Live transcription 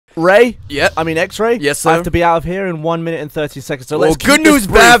Ray? Yep. I mean X-Ray? Yes, sir. I have to be out of here in 1 minute and 30 seconds. So let's good news,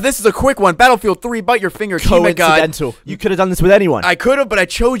 Bav. This is a quick one. Battlefield 3, bite your finger. Coincidental. You could have done this with anyone. I could have, but I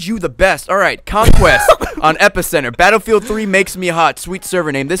chose you the best. All right, Conquest on Epicenter. Battlefield 3 makes me hot. Sweet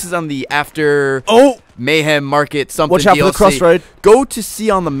server name. This is on the after Mayhem Market something Watch out DLC. for the crossroad. Go to see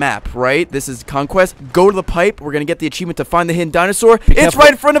on the map, right? This is Conquest. Go to the pipe. We're going to get the achievement to find the hidden dinosaur. It's careful.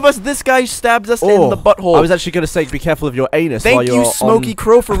 right in front of us. This guy stabs us in the butthole. I was actually going to say be careful of your anus while Thank you're you, Smokey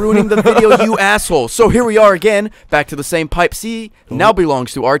Crow, for ruining the video, you asshole. So here we are again, back to the same pipe. See, now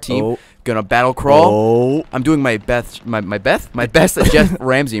belongs to our team. Gonna battle crawl. I'm doing my best Jeff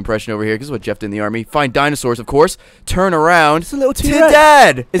Ramsey impression over here. This is what Jeff did in the army. Find dinosaurs, of course. Turn around. It's a little to T-Rex.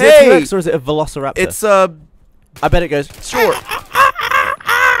 Dad. Is it a T-Rex or is it a Velociraptor? It's I bet it goes sure.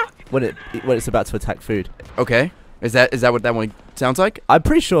 when it's about to attack food. Okay. Is that what that one sounds like? I'm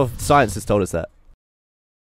pretty sure science has told us that.